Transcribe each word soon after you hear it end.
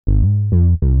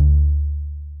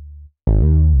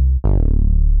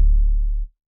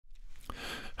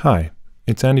Hi,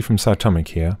 it's Andy from Cytomic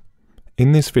here.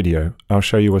 In this video, I'll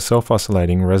show you a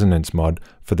self-oscillating resonance mod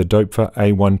for the Doepfer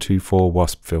A-124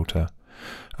 Wasp Filter.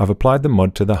 I've applied the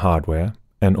mod to the hardware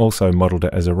and also modeled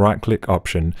it as a right-click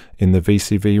option in the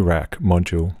VCV Rack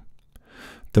module.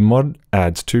 The mod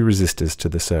adds two resistors to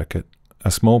the circuit,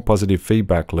 a small positive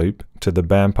feedback loop to the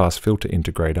bandpass filter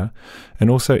integrator,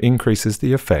 and also increases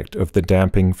the effect of the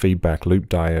damping feedback loop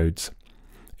diodes.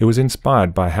 It was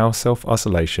inspired by how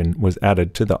self-oscillation was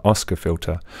added to the Oscar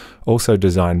filter, also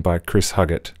designed by Chris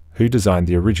Huggett, who designed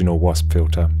the original Wasp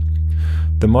filter.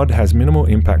 The mod has minimal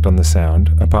impact on the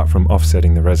sound, apart from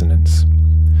offsetting the resonance.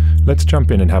 Let's jump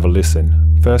in and have a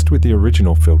listen, first with the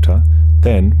original filter,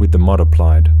 then with the mod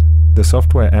applied. The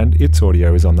software and its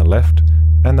audio is on the left,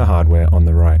 and the hardware on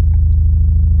the right.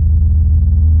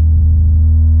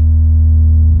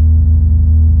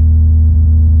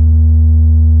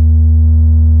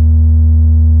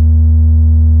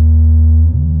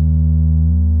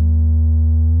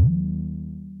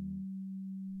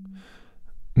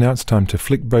 Now it's time to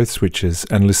flick both switches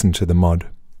and listen to the mod.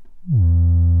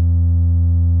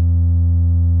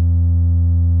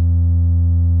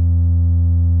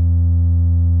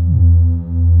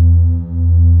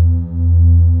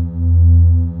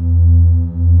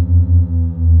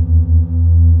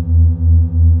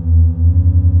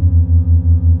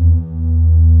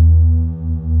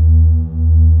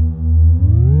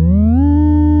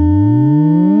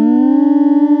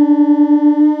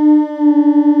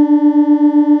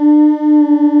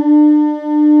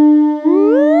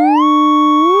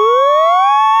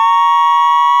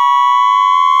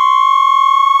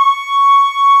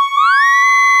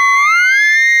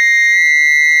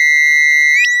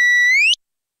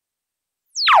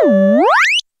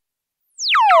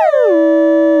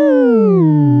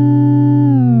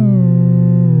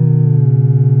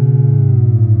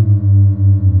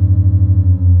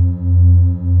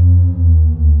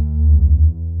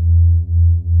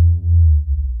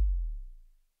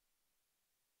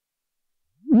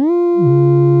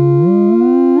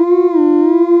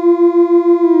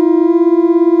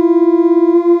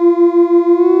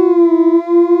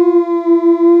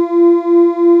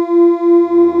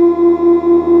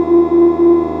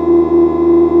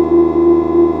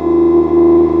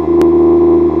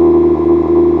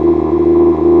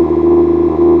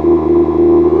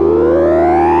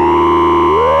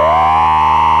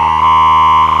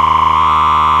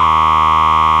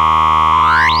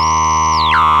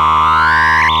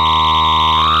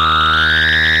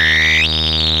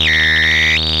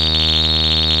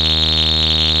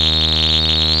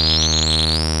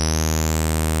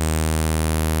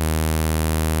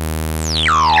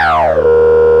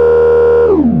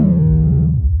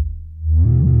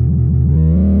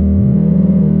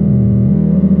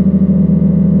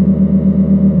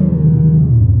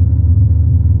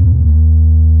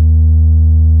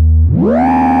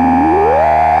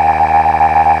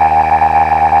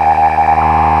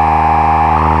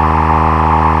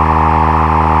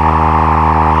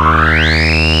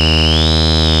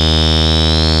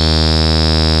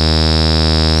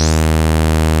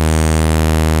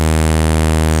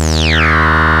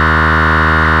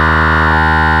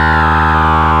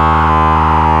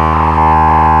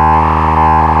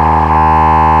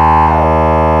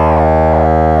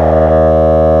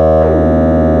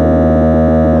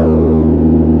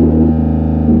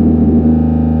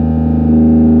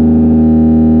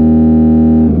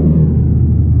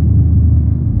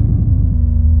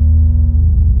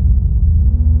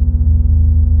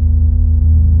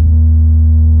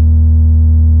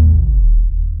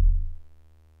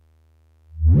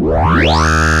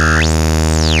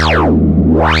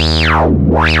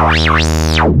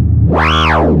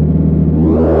 Wow.